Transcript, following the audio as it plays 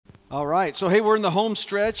All right, so hey, we're in the home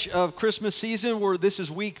stretch of Christmas season. This is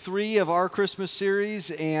week 3 of our Christmas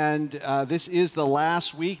series, and this is the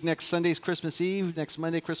last week. Next Sunday's Christmas Eve, next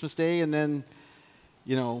Monday, Christmas Day, and then,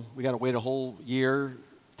 we got to wait a whole year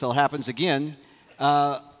till it happens again.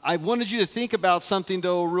 I wanted you to think about something,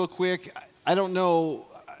 though, real quick. I don't know,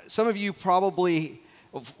 some of you probably,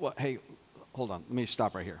 hey, hold on, let me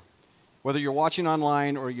stop right here. Whether you're watching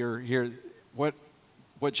online or you're here, what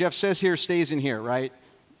Jeff says here stays in here, right?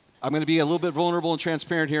 I'm going to be a little bit vulnerable and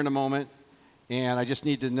transparent here in a moment, and I just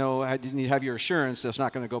need to know, I need to have your assurance that it's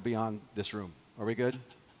not going to go beyond this room. Are we good?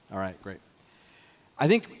 All right, great. I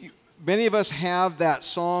think many of us have that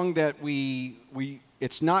song that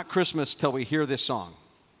it's not Christmas till we hear this song,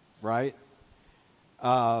 right?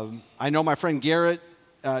 I know my friend Garrett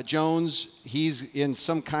Jones, he's in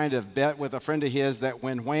some kind of bet with a friend of his that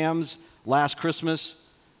when Wham's Last Christmas,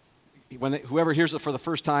 whoever hears it for the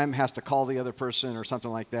first time has to call the other person or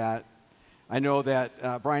something like that. I know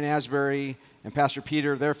that Brian Asbury and Pastor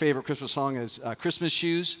Peter, their favorite Christmas song is Christmas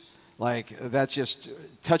Shoes. Like, that just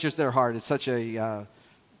touches their heart. It's such a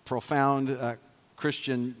profound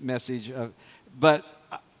Christian message. But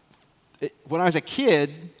when I was a kid,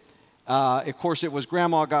 of course, it was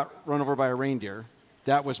Grandma got run over by a reindeer.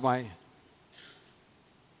 That was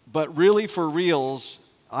But really, for reals,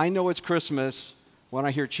 I know it's Christmas when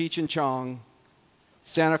I hear Cheech and Chong,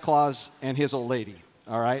 Santa Claus and his old lady.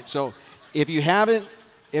 All right. So if you haven't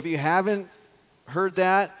heard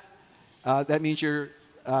that, that means you're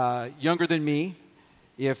younger than me.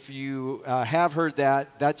 If you have heard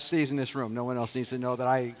that, that stays in this room. No one else needs to know that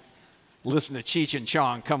I listen to Cheech and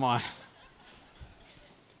Chong. Come on.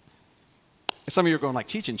 Some of you are going like,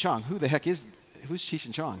 Cheech and Chong, who's Cheech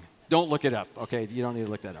and Chong? Don't look it up. Okay, you don't need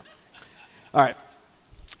to look that up. All right.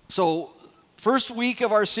 So first week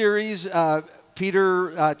of our series,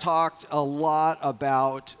 Peter talked a lot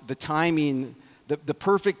about the timing, the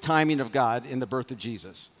perfect timing of God in the birth of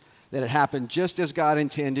Jesus. That it happened just as God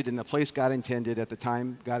intended, in the place God intended, at the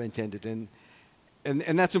time God intended. And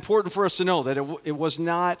that's important for us to know, that it was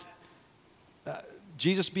not,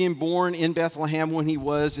 Jesus being born in Bethlehem when he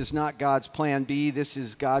is not God's plan B. This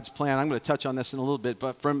is God's plan. I'm going to touch on this in a little bit,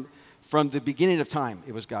 but from the beginning of time,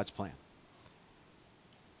 it was God's plan.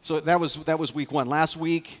 So that was week 1. Last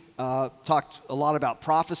week, talked a lot about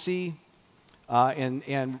prophecy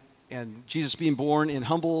and Jesus being born in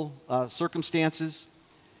humble circumstances.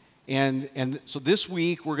 And so this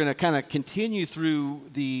week, we're going to kind of continue through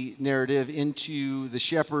the narrative into the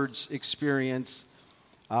shepherd's experience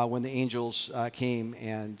when the angels came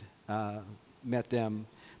and met them.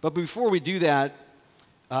 But before we do that,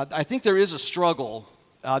 I think there is a struggle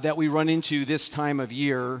that we run into this time of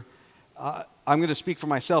year. I'm going to speak for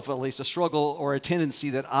myself at least, a struggle or a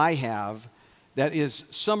tendency that I have that is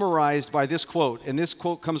summarized by this quote. And this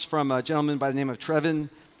quote comes from a gentleman by the name of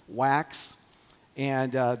Trevin Wax.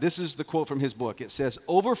 And this is the quote from his book. It says,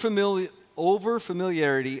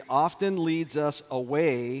 "Over-familiarity often leads us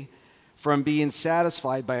away from being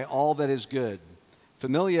satisfied by all that is good.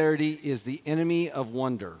 Familiarity is the enemy of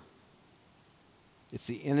wonder." It's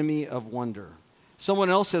the enemy of wonder.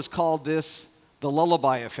 Someone else has called this the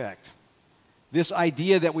lullaby effect. This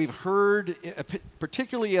idea that we've heard,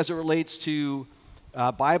 particularly as it relates to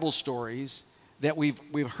Bible stories, that we've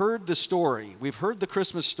heard the story. We've heard the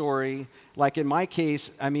Christmas story. Like in my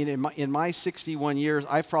case, I mean, in my 61 years,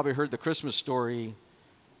 I've probably heard the Christmas story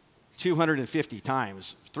 250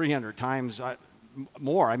 times, 300 times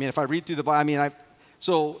more. I mean, if I read through the Bible,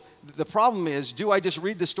 so the problem is, do I just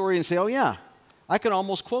read the story and say, oh yeah, I can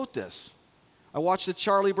almost quote this. I watched the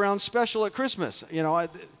Charlie Brown special at Christmas,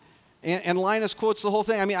 and Linus quotes the whole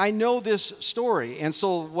thing. I mean, I know this story. And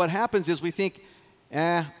so what happens is we think,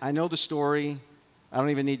 I know the story. I don't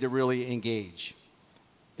even need to really engage.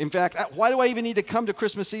 In fact, why do I even need to come to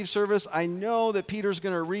Christmas Eve service? I know that Peter's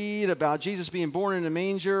going to read about Jesus being born in a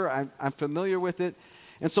manger. I'm familiar with it.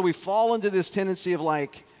 And so we fall into this tendency of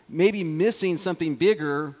like maybe missing something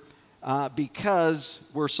bigger because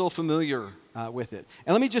we're so familiar with it.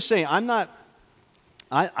 And let me just say, I'm not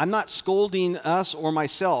scolding us or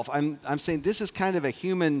myself. I'm saying this is kind of a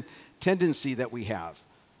human tendency that we have,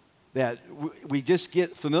 that we just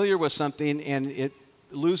get familiar with something and it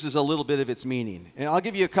loses a little bit of its meaning. And I'll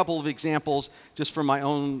give you a couple of examples just from my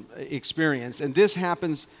own experience. And this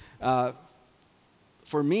happens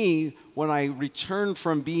for me when I return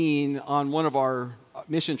from being on one of our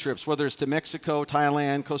mission trips, whether it's to Mexico,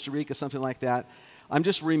 Thailand, Costa Rica, something like that. I'm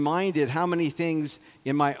just reminded how many things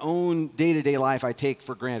in my own day-to-day life I take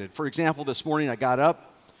for granted. For example, this morning I got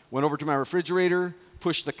up, went over to my refrigerator,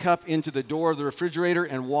 pushed the cup into the door of the refrigerator,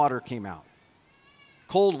 and water came out.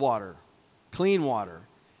 Cold water, clean water.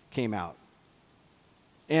 came out.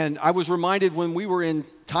 And I was reminded when we were in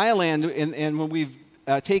Thailand and when we've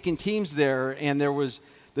taken teams there, and there was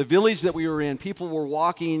the village that we were in, people were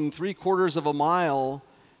walking 3/4 of a mile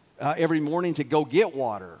every morning to go get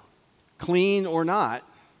water, clean or not,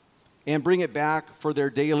 and bring it back for their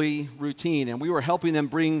daily routine. And we were helping them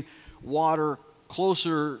bring water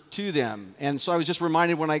closer to them. And so I was just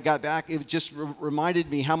reminded when I got back, it just reminded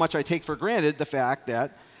me how much I take for granted the fact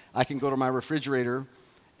that I can go to my refrigerator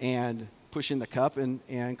and push in the cup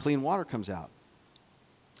and clean water comes out.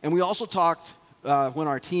 And we also talked, when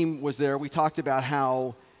our team was there, we talked about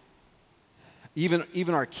how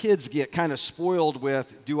even our kids get kind of spoiled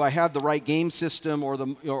with, do I have the right game system or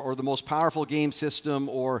the most powerful game system,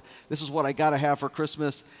 or this is what I got to have for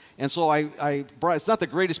Christmas. And so I brought, it's not the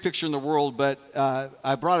greatest picture in the world, but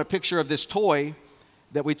I brought a picture of this toy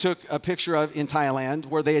that we took a picture of in Thailand,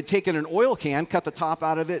 where they had taken an oil can, cut the top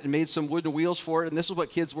out of it, and made some wooden wheels for it. And this is what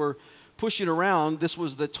kids were pushing around. This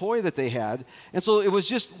was the toy that they had. And so it was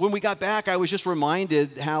just, when we got back, I was just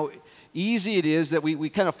reminded how easy it is that we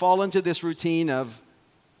kind of fall into this routine of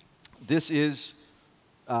this is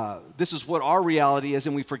what our reality is,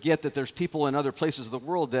 and we forget that there's people in other places of the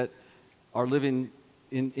world that are living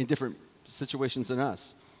in different situations than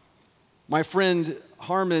us. My friend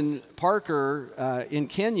Harmon Parker in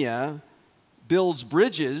Kenya builds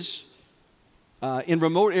bridges in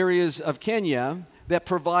remote areas of Kenya that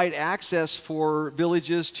provide access for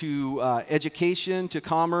villages to education, to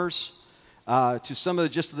commerce, to some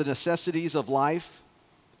of just the necessities of life.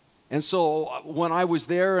 And so when I was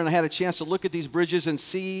there and I had a chance to look at these bridges and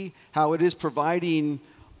see how it is providing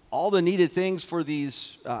all the needed things for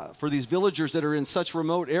these villagers that are in such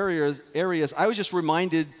remote areas, I was just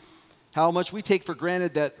reminded how much we take for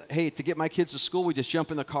granted that, hey, to get my kids to school, we just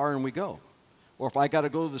jump in the car and we go. Or if I got to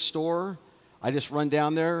go to the store, I just run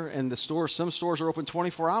down there, and some stores are open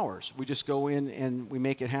 24 hours. We just go in and we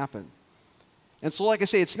make it happen. And so, like I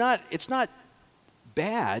say, it's not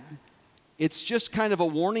bad. It's just kind of a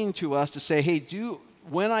warning to us to say, hey,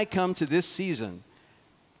 when I come to this season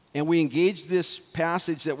and we engage this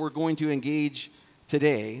passage that we're going to engage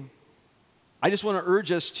today, I just want to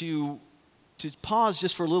urge us to pause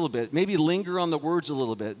just for a little bit, maybe linger on the words a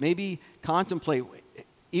little bit, maybe contemplate,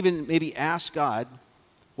 even maybe ask God,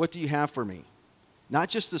 what do you have for me? Not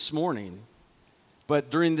just this morning,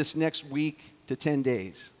 but during this next week to 10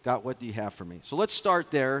 days. God, what do you have for me? So let's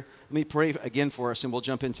start there. Let me pray again for us, and we'll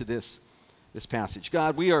jump into this passage.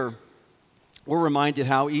 God, we're reminded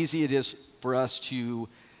how easy it is for us to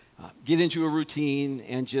get into a routine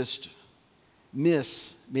and just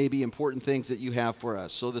miss maybe important things that you have for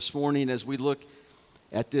us. So this morning, as we look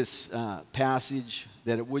at this passage,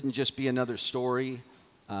 that it wouldn't just be another story,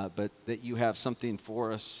 but that you have something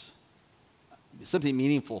for us, something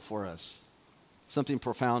meaningful for us, something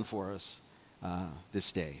profound for us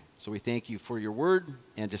this day. So we thank you for your word,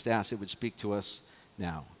 and just ask it would speak to us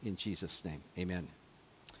now. In Jesus' name, amen.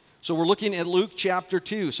 So we're looking at Luke chapter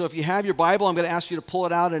 2. So if you have your Bible, I'm going to ask you to pull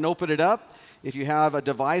it out and open it up. If you have a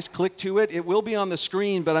device, click to it. It will be on the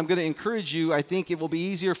screen, but I'm going to encourage you. I think it will be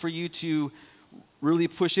easier for you to really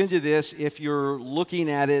push into this if you're looking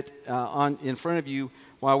at it in front of you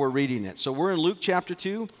while we're reading it. So we're in Luke chapter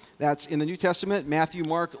 2. That's in the New Testament, Matthew,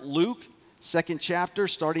 Mark, Luke, 2nd chapter,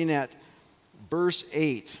 starting at verse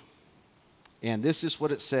 8. And this is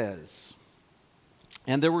what it says.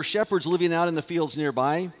 And there were shepherds living out in the fields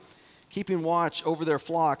nearby, keeping watch over their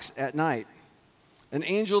flocks at night. An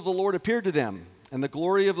angel of the Lord appeared to them, and the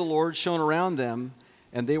glory of the Lord shone around them,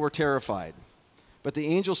 and they were terrified. But the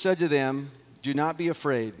angel said to them, "Do not be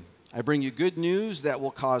afraid. I bring you good news that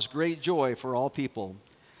will cause great joy for all people.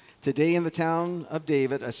 Today in the town of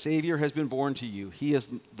David, a Savior has been born to you. He is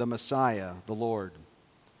the Messiah, the Lord.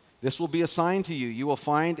 This will be a sign to you. You will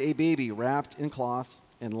find a baby wrapped in cloth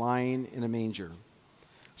and lying in a manger."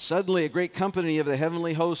 Suddenly, a great company of the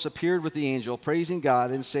heavenly hosts appeared with the angel, praising God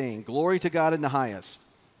and saying, "Glory to God in the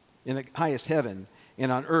highest heaven,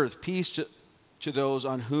 and on earth peace to those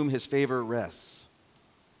on whom his favor rests."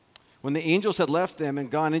 When the angels had left them and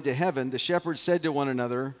gone into heaven, the shepherds said to one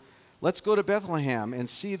another, "Let's go to Bethlehem and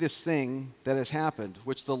see this thing that has happened,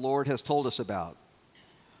 which the Lord has told us about."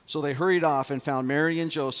 So they hurried off and found Mary and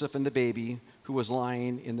Joseph and the baby who was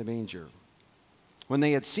lying in the manger. When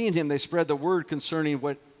they had seen him, they spread the word concerning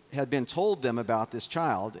what had been told them about this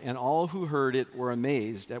child, and all who heard it were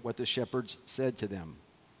amazed at what the shepherds said to them.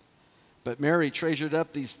 But Mary treasured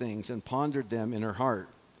up these things and pondered them in her heart.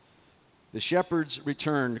 The shepherds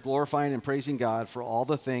returned, glorifying and praising God for all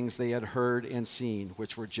the things they had heard and seen,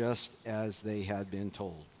 which were just as they had been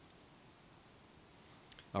told.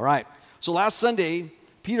 All right, so last Sunday,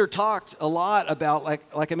 Peter talked a lot about,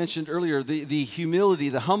 like I mentioned earlier, the humility,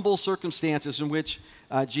 the humble circumstances in which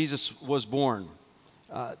Jesus was born.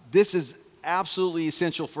 This is absolutely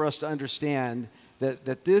essential for us to understand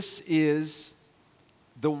that this is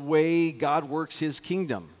the way God works his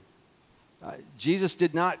kingdom. Jesus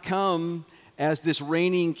did not come as this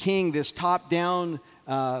reigning king, this top-down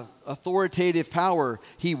authoritative power.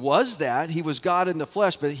 He was that. He was God in the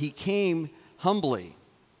flesh, but he came humbly.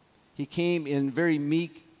 He came in very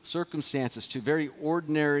meek circumstances to very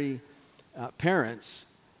ordinary parents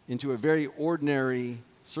into a very ordinary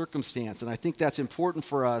circumstance. And I think that's important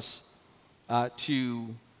for us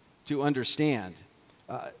to understand.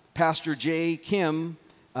 Pastor J. Kim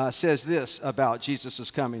says this about Jesus'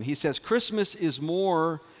 coming. He says, Christmas is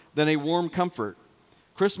more than a warm comfort.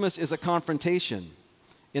 Christmas is a confrontation.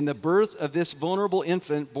 In the birth of this vulnerable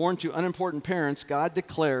infant born to unimportant parents, God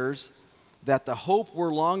declares that the hope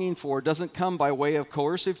we're longing for doesn't come by way of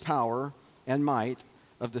coercive power and might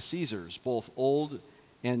of the Caesars, both old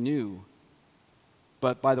and new,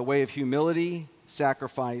 but by the way of humility,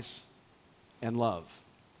 sacrifice, and love.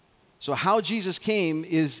 So how Jesus came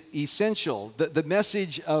is essential. The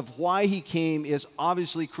message of why he came is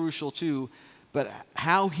obviously crucial too, but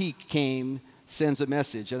how he came sends a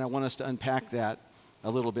message, and I want us to unpack that a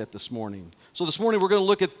little bit this morning. So this morning we're going to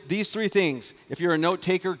look at these three things. If you're a note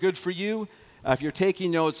taker, good for you. If you're taking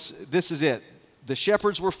notes, this is it. The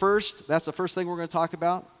shepherds were first. That's the first thing we're going to talk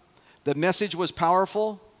about. The message was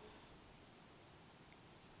powerful.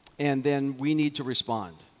 And then we need to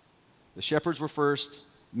respond. The shepherds were first.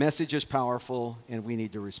 Message is powerful, and we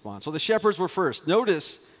need to respond. So the shepherds were first.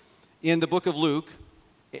 Notice in the book of Luke,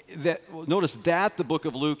 that the book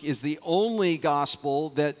of Luke is the only gospel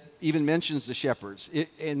that even mentions the shepherds.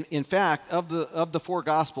 In fact, of the four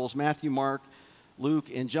gospels, Matthew, Mark, Luke,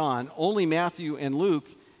 and John, only Matthew and Luke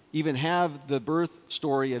even have the birth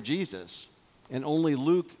story of Jesus, and only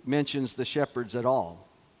Luke mentions the shepherds at all.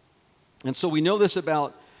 And so we know this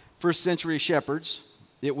about first century shepherds.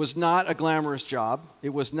 It was not a glamorous job.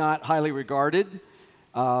 It was not highly regarded.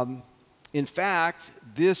 In fact,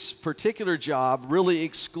 this particular job really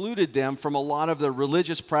excluded them from a lot of the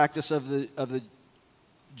religious practice of the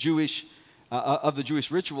Jewish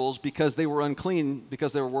rituals because they were unclean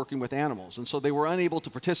because they were working with animals. And so they were unable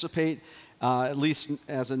to participate, at least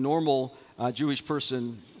as a normal Jewish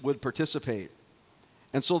person would participate.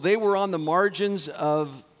 And so they were on the margins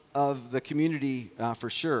of the community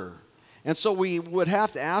for sure. And so we would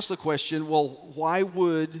have to ask the question, well, why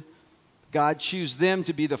would God choose them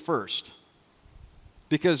to be the first?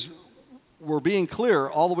 Because we're being clear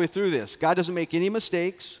all the way through this. God doesn't make any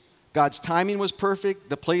mistakes. God's timing was perfect.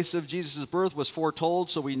 The place of Jesus' birth was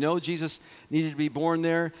foretold, so we know Jesus needed to be born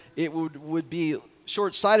there. It would be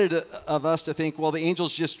short-sighted of us to think, well, the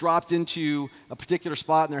angels just dropped into a particular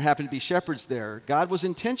spot and there happened to be shepherds there. God was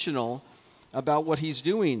intentional about what he's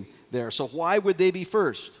doing there. So why would they be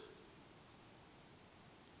first?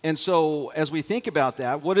 And so as we think about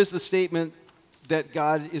that, what is the statement that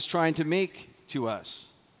God is trying to make to us?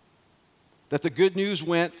 That the good news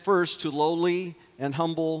went first to lowly and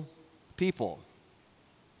humble people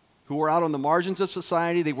who were out on the margins of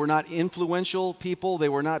society. They were not influential people. They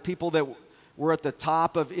were not people that were at the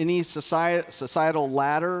top of any societal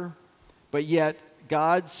ladder, but yet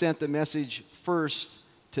God sent the message first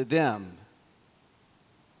to them.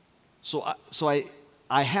 So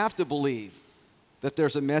I have to believe that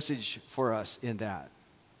there's a message for us in that.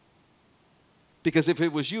 Because if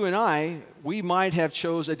it was you and I, we might have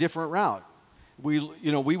chose a different route. We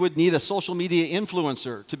would need a social media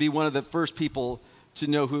influencer to be one of the first people to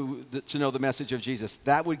know the message of Jesus.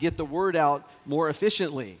 That would get the word out more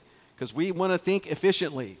efficiently, because we want to think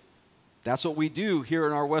efficiently. That's what we do here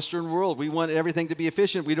in our Western world. We want everything to be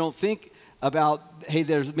efficient. We don't think about, hey,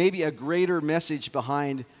 there's maybe a greater message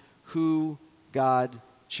behind who God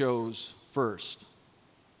chose first.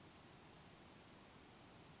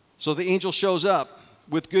 So the angel shows up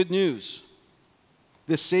with good news.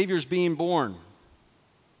 This Savior's being born.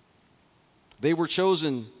 They were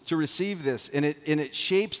chosen to receive this, and it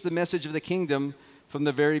shapes the message of the kingdom from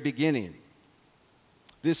the very beginning.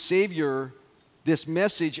 This Savior, this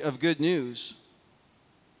message of good news,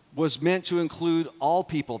 was meant to include all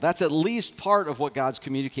people. That's at least part of what God's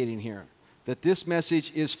communicating here. That this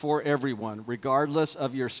message is for everyone, regardless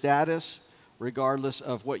of your status, regardless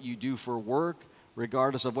of what you do for work,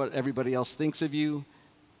 regardless of what everybody else thinks of you.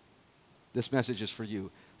 This message is for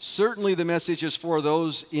you. Certainly the message is for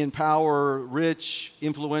those in power, rich,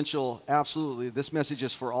 influential. Absolutely. This message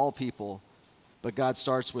is for all people. But God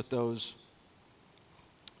starts with those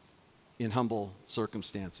in humble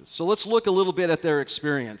circumstances. So let's look a little bit at their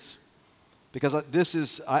experience. Because this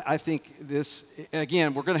is, I think this,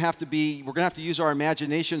 again, we're going to have to use our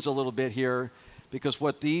imaginations a little bit here, because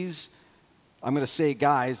what these, I'm going to say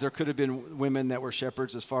guys, there could have been women that were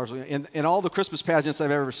shepherds as far as, in all the Christmas pageants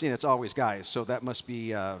I've ever seen, it's always guys, so that must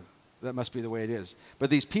be the way it is. But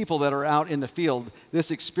these people that are out in the field,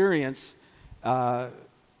 this experience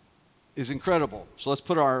is incredible. So let's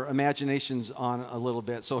put our imaginations on a little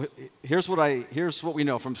bit. So here's what we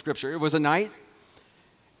know from Scripture. It was a night,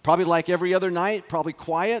 probably like every other night, probably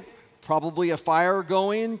quiet, probably a fire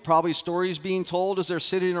going, probably stories being told as they're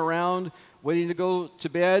sitting around waiting to go to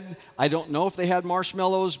bed. I don't know if they had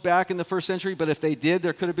marshmallows back in the first century, but if they did,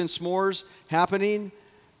 there could have been s'mores happening.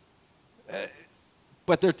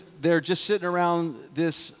 But they're just sitting around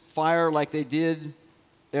this fire like they did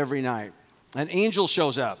every night. An angel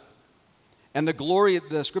shows up, and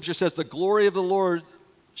the Scripture says, the glory of the Lord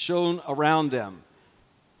shone around them.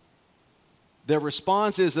 Their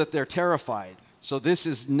response is that they're terrified. So this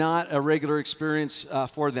is not a regular experience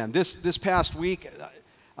for them. This past week,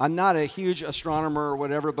 I'm not a huge astronomer or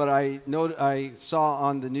whatever, but I saw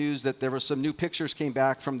on the news that there were some new pictures came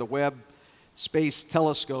back from the Webb Space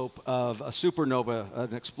Telescope of a supernova,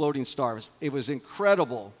 an exploding star. It was an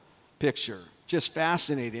incredible picture, just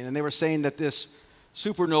fascinating. And they were saying that this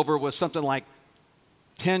supernova was something like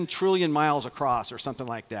 10 trillion miles across or something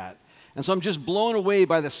like that. And so I'm just blown away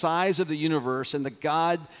by the size of the universe, and the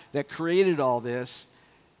God that created all this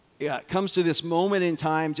comes to this moment in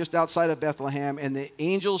time just outside of Bethlehem, and the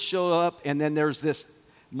angels show up, and then there's this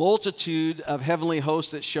multitude of heavenly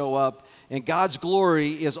hosts that show up, and God's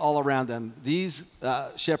glory is all around them. These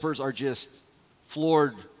shepherds are just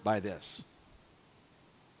floored by this.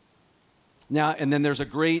 Now, and then there's a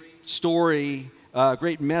great story,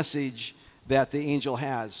 great message that the angel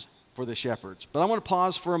has for the shepherds. But I want to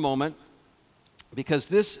pause for a moment, because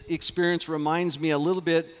this experience reminds me a little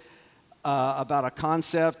bit about a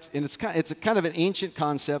concept, and it's a kind of an ancient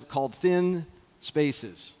concept called thin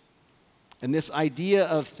spaces. And this idea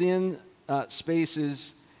of thin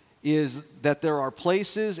spaces is that there are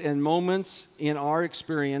places and moments in our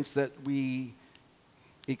experience that we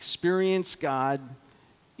experience God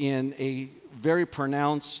in a very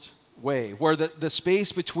pronounced way, where the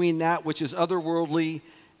space between that which is otherworldly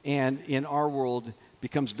and in our world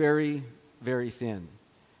becomes very, very thin.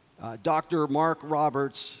 Dr. Mark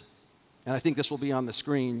Roberts, and I think this will be on the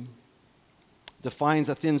screen, defines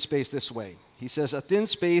a thin space this way. He says, a thin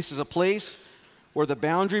space is a place where the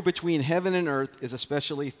boundary between heaven and earth is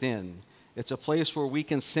especially thin. It's a place where we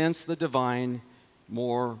can sense the divine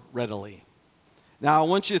more readily. Now, I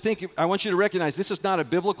want you to recognize this is not a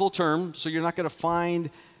biblical term, so you're not going to find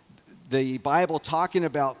the Bible talking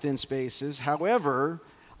about thin spaces. However,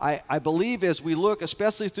 I believe as we look,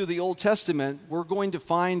 especially through the Old Testament, we're going to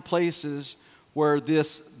find places where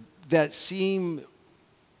that seem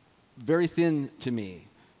very thin to me,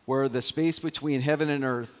 where the space between heaven and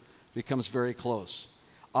earth becomes very close.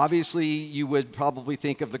 Obviously, you would probably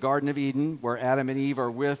think of the Garden of Eden, where Adam and Eve are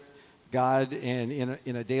with God and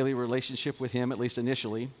in a daily relationship with Him, at least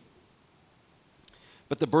initially.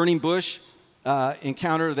 But the burning bush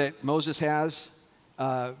encounter that Moses has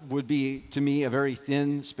would be, to me, a very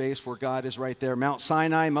thin space where God is right there. Mount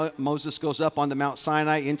Sinai, Moses goes up on the Mount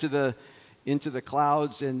Sinai into the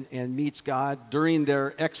clouds and meets God. During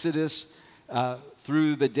their exodus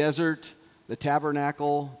through the desert, the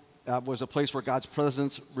tabernacle was a place where God's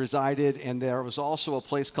presence resided, and there was also a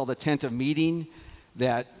place called the tent of meeting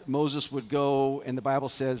that Moses would go, and the Bible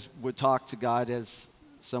says would talk to God as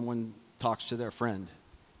someone talks to their friend,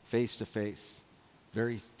 face to face.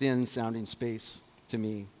 Very thin sounding space to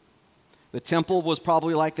me. The temple was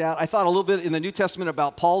probably like that. I thought a little bit in the New Testament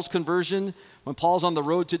about Paul's conversion, when Paul's on the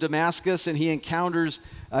road to Damascus and he encounters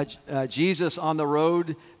Jesus on the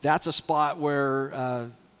road. That's a spot where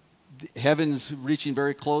heaven's reaching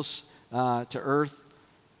very close to earth.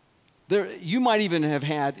 You might even have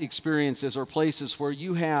had experiences or places where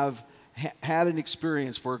you have had an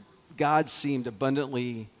experience where God seemed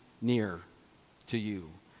abundantly near to you.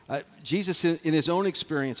 Jesus, in his own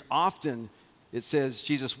experience, often it says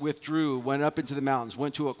Jesus withdrew, went up into the mountains,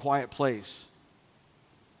 went to a quiet place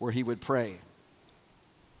where he would pray.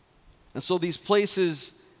 And so these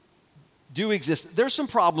places do exist. There's some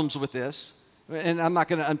problems with this, and I'm not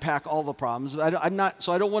going to unpack all the problems. I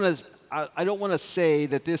don't want to say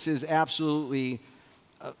that this is absolutely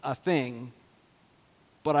a thing,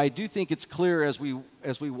 but I do think it's clear as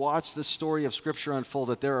we watch the story of Scripture unfold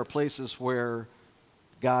that there are places where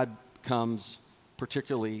God comes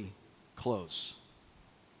particularly close.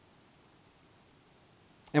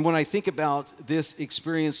 And when I think about this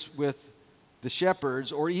experience with the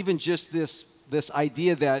shepherds, or even just this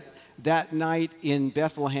idea that that night in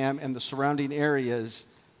Bethlehem and the surrounding areas,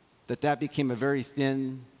 that became a very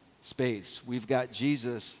thin space. We've got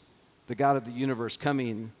Jesus, the God of the universe,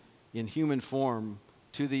 coming in human form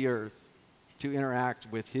to the earth to interact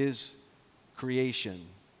with his creation.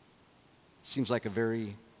 Seems like a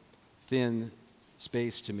very thin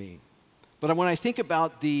space to me. But when I think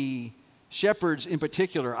about the shepherds in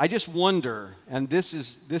particular, I just wonder, and this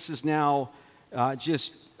is now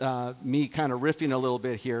just me kind of riffing a little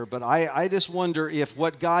bit here, but I just wonder if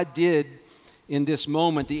what God did in this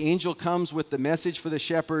moment, the angel comes with the message for the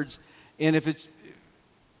shepherds, and if it's,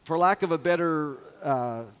 for lack of a better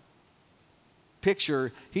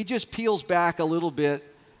picture, he just peels back a little bit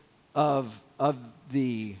of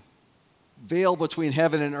the veil between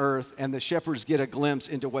heaven and earth, and the shepherds get a glimpse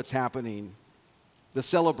into what's happening, the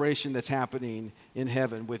celebration that's happening in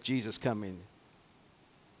heaven with Jesus coming.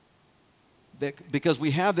 Because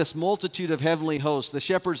we have this multitude of heavenly hosts. The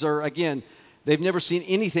shepherds are, again, they've never seen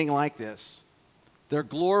anything like this. They're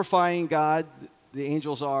glorifying God, the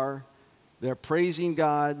angels are. They're praising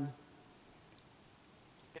God.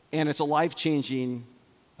 And it's a life-changing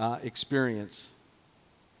experience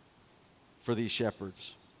for these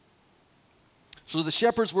shepherds. So the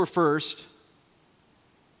shepherds were first,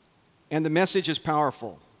 and the message is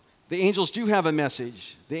powerful. The angels do have a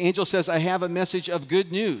message. The angel says, I have a message of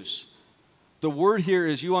good news. The word here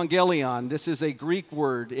is euangelion. This is a Greek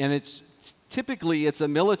word, and it's typically a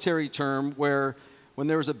military term where when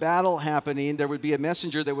there was a battle happening, there would be a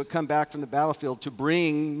messenger that would come back from the battlefield to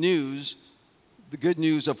bring news, the good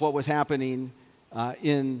news of what was happening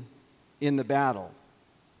in the battle.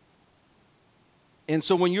 And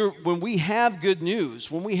so when we have good news,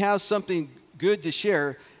 when we have something good to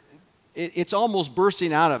share, it's almost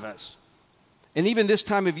bursting out of us. And even this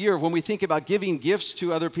time of year, when we think about giving gifts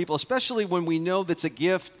to other people, especially when we know that's a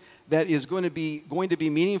gift that is going to be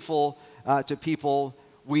meaningful to people,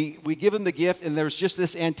 we give them the gift, and there's just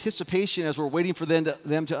this anticipation as we're waiting for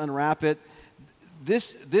them to unwrap it.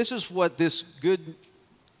 This is what this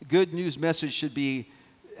good news message should be,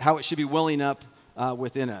 how it should be welling up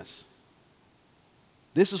within us.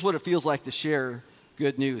 This is what it feels like to share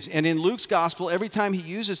good news. And in Luke's gospel, every time he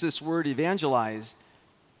uses this word evangelize,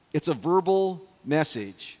 it's a verbal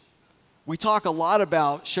message. We talk a lot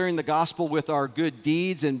about sharing the gospel with our good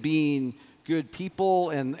deeds and being good people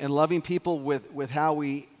and loving people with how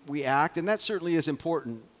we act, and that certainly is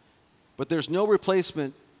important. But there's no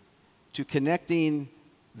replacement to connecting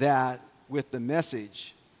that with the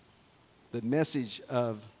message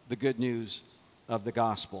of the good news of the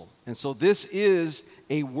gospel. And so this is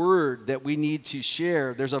a word that we need to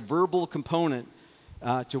share. There's a verbal component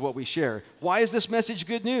to what we share. Why is this message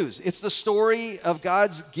good news? It's the story of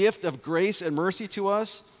God's gift of grace and mercy to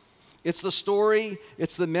us. It's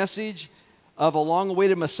the message of a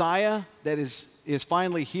long-awaited Messiah that is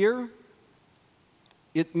finally here.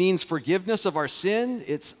 It means forgiveness of our sin.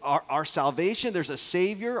 It's our salvation. There's a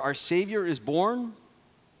Savior. Our Savior is born.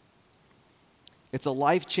 It's a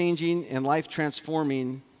life-changing and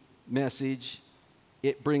life-transforming message.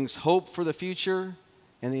 It brings hope for the future.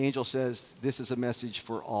 And the angel says, this is a message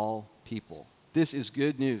for all people. This is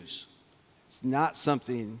good news. It's not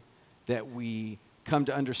something that we come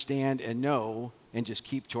to understand and know and just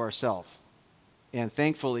keep to ourselves. And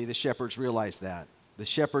thankfully, the shepherds realize that. The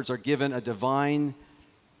shepherds are given a divine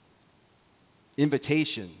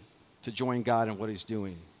invitation to join God in what he's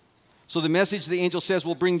doing. So the message, the angel says,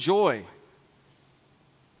 will bring joy.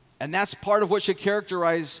 And that's part of what should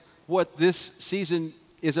characterize what this season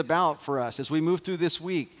is about for us. As we move through this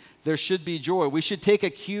week, there should be joy. We should take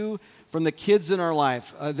a cue from the kids in our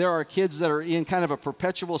life. There are kids that are in kind of a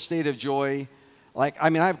perpetual state of joy. I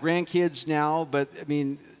have grandkids now, but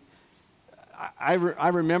I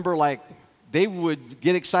remember they would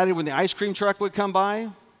get excited when the ice cream truck would come by,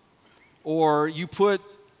 or you put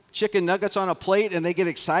chicken nuggets on a plate and they get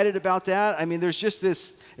excited about that. There's just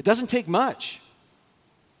this, it doesn't take much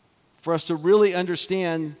for us to really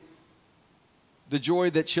understand the joy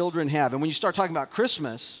that children have. And when you start talking about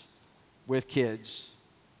Christmas with kids,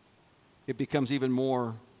 it becomes even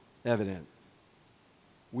more evident.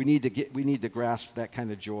 We need to grasp that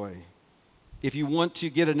kind of joy. If you want to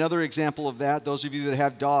get another example of that, those of you that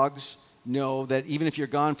have dogs know that even if you're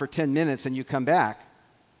gone for 10 minutes and you come back,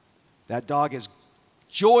 that dog is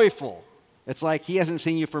joyful. It's like he hasn't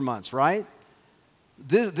seen you for months, right?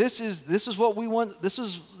 This is what we want. This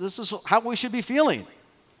is how we should be feeling.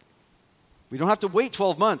 We don't have to wait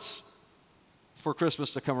 12 months for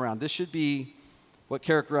Christmas to come around. This should be what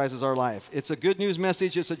characterizes our life. It's a good news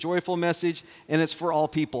message. It's a joyful message, and it's for all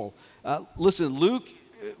people. Listen, Luke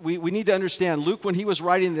we need to understand, Luke, when he was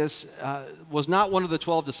writing this, was not one of the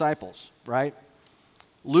 12 disciples, right?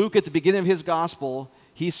 Luke, at the beginning of his gospel,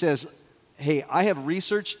 he says, hey, I have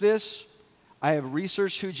researched this. I have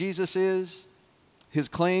researched who Jesus is, his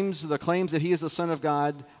claims, the claims that he is the Son of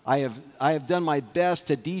God. I have done my best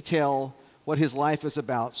to detail what his life is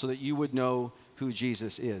about so that you would know who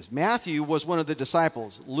Jesus is. Matthew was one of the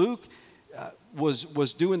disciples. Luke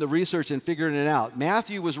was doing the research and figuring it out.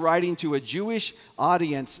 Matthew was writing to a Jewish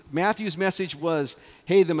audience. Matthew's message was,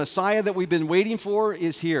 hey, the Messiah that we've been waiting for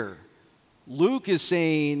is here. Luke is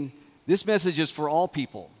saying, this message is for all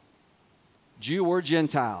people, Jew or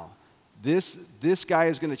Gentile. This guy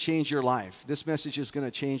is going to change your life. This message is going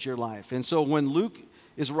to change your life. And so when Luke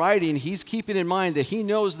is writing, he's keeping in mind that he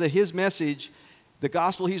knows that his message, the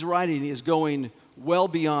gospel he's writing, is going well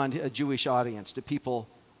beyond a Jewish audience, to people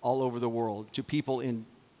all over the world, to people in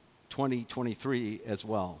 2023 as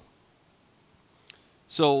well.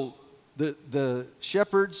 So the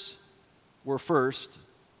shepherds were first.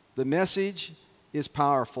 The message is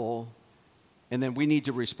powerful, and then we need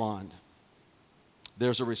to respond.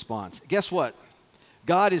 There's a response. Guess what?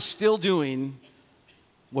 God is still doing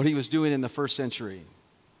what he was doing in the first century.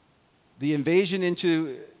 The invasion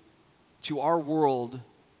into our world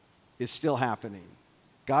is still happening.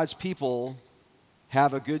 God's people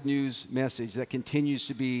have a good news message that continues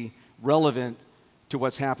to be relevant to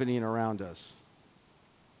what's happening around us.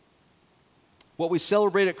 What we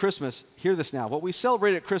celebrate at Christmas, hear this now, what we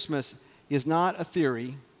celebrate at Christmas is not a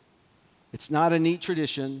theory. It's not a neat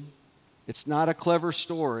tradition. It's not a clever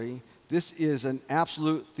story. This is an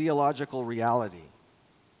absolute theological reality.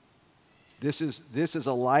 This is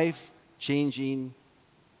a life-changing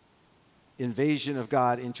invasion of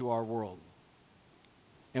God into our world.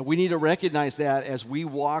 And we need to recognize that as we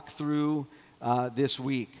walk through this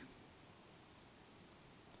week.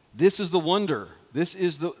 This is the wonder. This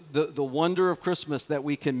is the wonder of Christmas that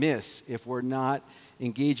we can miss if we're not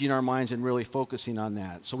engaging our minds and really focusing on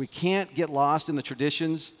that. So we can't get lost in the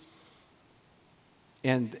traditions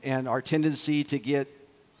and our tendency to get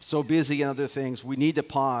so busy in other things. We need to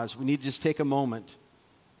pause. We need to just take a moment,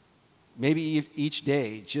 maybe each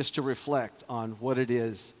day, just to reflect on what it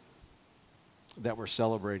is that we're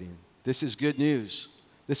celebrating. This is good news.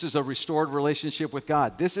 This is a restored relationship with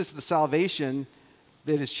God. This is the salvation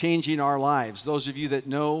that is changing our lives. Those of you that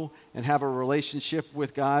know and have a relationship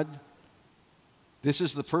with God, this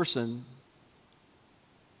is the person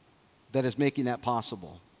that is making that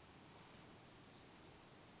possible.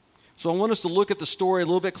 So I want us to look at the story a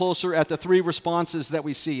little bit closer at the three responses that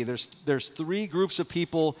we see. There's three groups of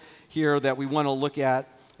people here that we want to look at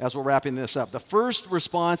as we're wrapping this up. The first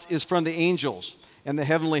response is from the angels and the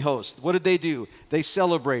heavenly host. What did they do? They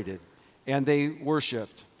celebrated and they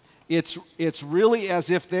worshiped. It's really as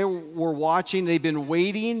if they were watching. They've been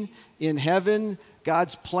waiting in heaven.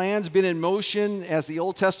 God's plan's been in motion as the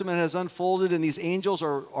Old Testament has unfolded, and these angels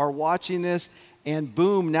are watching this, and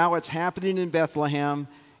boom, now it's happening in Bethlehem,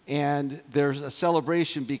 and there's a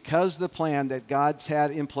celebration because the plan that God's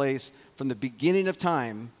had in place from the beginning of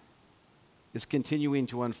time is continuing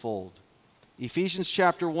to unfold. Ephesians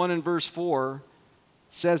chapter 1 and verse 4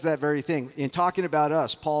 says that very thing. In talking about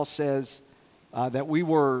us, Paul says that we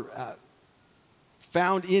were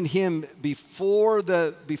found in him before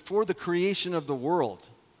the creation of the world.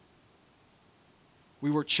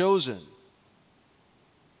 We were chosen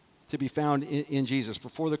to be found in Jesus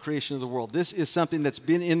before the creation of the world. This is something that's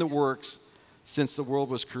been in the works since the world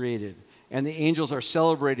was created. And the angels are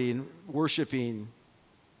celebrating, worshiping,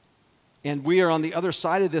 and we are on the other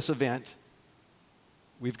side of this event.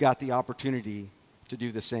 We've got the opportunity to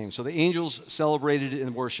do the same. So the angels celebrated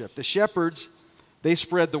in worship. The shepherds, they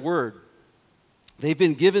spread the word. They've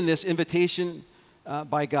been given this invitation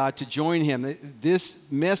by God to join him. This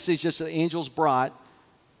message that the angels brought,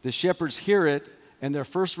 the shepherds hear it, and their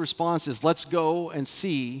first response is, let's go and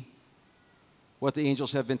see what the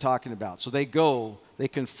angels have been talking about. So they go, they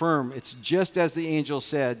confirm, it's just as the angel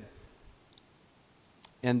said.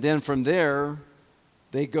 And then from there,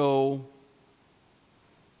 they go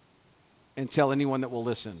and tell anyone that will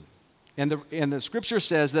listen. And the scripture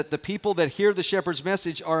says that the people that hear the shepherd's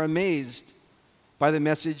message are amazed by the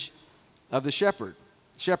message of the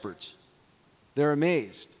shepherds. They're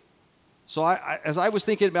amazed. So as I was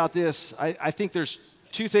thinking about this, I think there's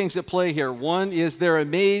two things at play here. One is they're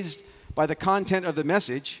amazed by the content of the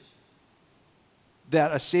message,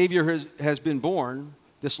 that a Savior has been born,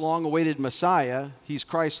 this long-awaited Messiah, he's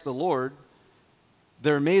Christ the Lord.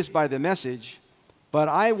 They're amazed by the message, but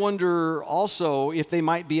I wonder also if they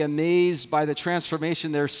might be amazed by the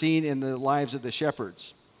transformation they're seeing in the lives of the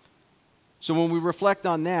shepherds. So when we reflect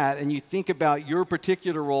on that and you think about your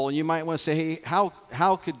particular role, and you might want to say, hey,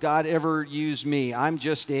 how could God ever use me? I'm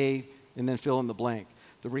just and then fill in the blank.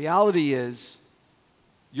 The reality is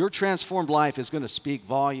your transformed life is going to speak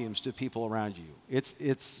volumes to people around you.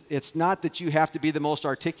 It's not that you have to be the most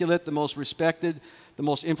articulate, the most respected, the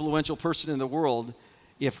most influential person in the world.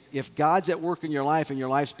 If God's at work in your life and your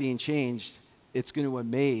life's being changed, it's going to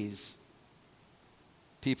amaze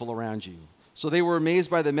people around you. So they were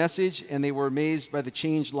amazed by the message, and they were amazed by the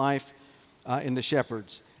changed life in the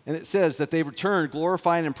shepherds. And it says that they returned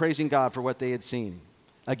glorifying and praising God for what they had seen.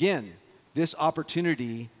 Again, this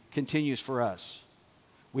opportunity continues for us.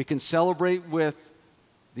 We can celebrate with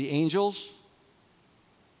the angels.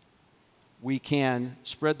 We can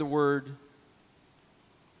spread the word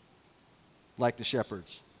like the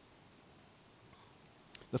shepherds.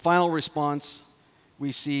 The final response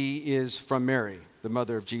we see is from Mary, the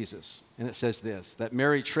mother of Jesus. And it says this, that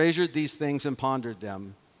Mary treasured these things and pondered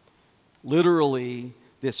them. Literally,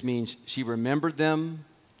 this means she remembered them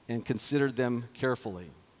and considered them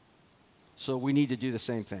carefully. So we need to do the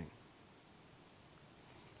same thing.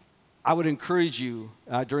 I would encourage you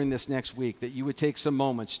during this next week that you would take some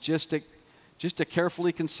moments just to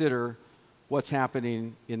carefully consider what's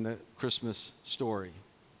happening in the Christmas story.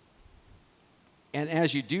 And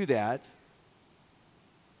as you do that,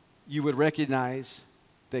 you would recognize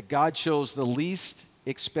that God chose the least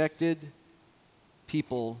expected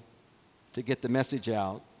people to get the message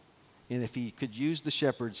out. And if he could use the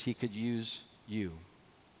shepherds, he could use you.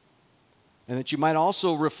 And that you might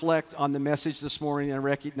also reflect on the message this morning and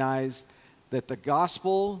recognize that the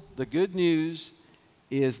gospel, the good news,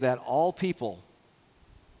 is that all people,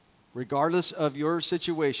 regardless of your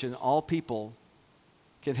situation, all people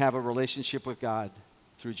can have a relationship with God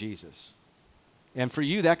through Jesus. And for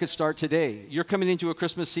you, that could start today. You're coming into a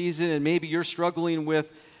Christmas season, and maybe you're struggling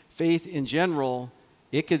with faith in general.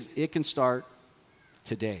 It can start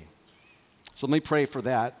today. So let me pray for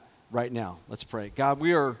that right now. Let's pray. God,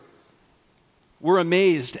 we're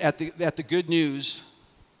amazed at the good news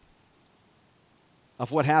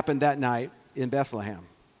of what happened that night in Bethlehem.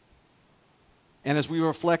 And as we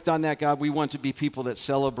reflect on that, God, we want to be people that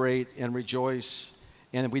celebrate and rejoice,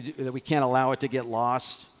 and that we can't allow it to get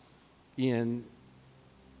lost in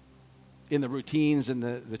the routines and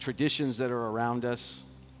the traditions that are around us.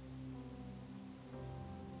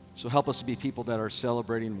 So help us to be people that are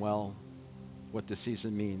celebrating well what this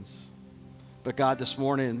season means. But God, this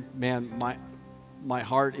morning, man, my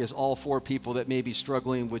heart is all for people that may be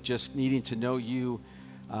struggling with just needing to know you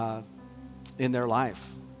in their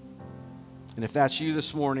life. And if that's you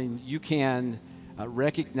this morning, you can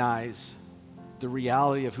recognize the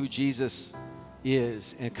reality of who Jesus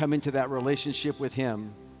is and come into that relationship with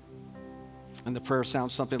him. And the prayer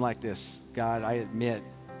sounds something like this. God, I admit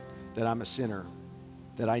that I'm a sinner,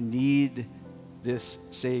 that I need this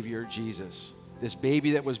Savior, Jesus, this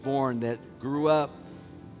baby that was born, that grew up,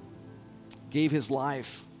 gave his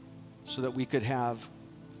life so that we could have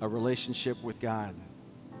a relationship with God.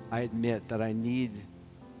 I admit that I need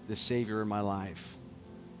this Savior in my life.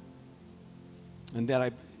 And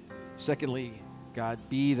that secondly, God,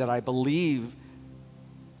 that I believe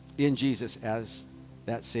in Jesus as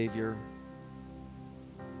that Savior.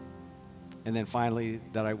 And then finally,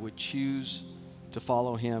 that I would choose to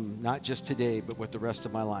follow him, not just today, but with the rest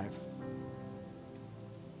of my life.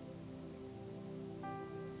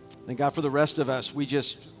 And God, for the rest of us, we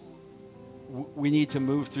need to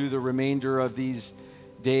move through the remainder of these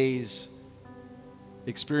days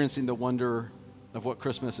experiencing the wonder of what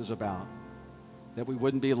Christmas is about. That we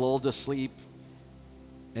wouldn't be lulled to sleep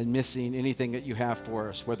and missing anything that you have for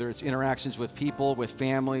us, whether it's interactions with people, with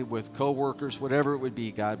family, with coworkers, whatever it would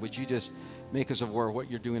be. God, would you just make us aware of what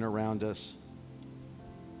you're doing around us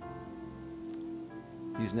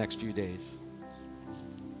these next few days.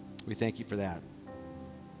 We thank you for that.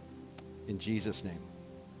 In Jesus' name,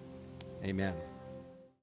 amen.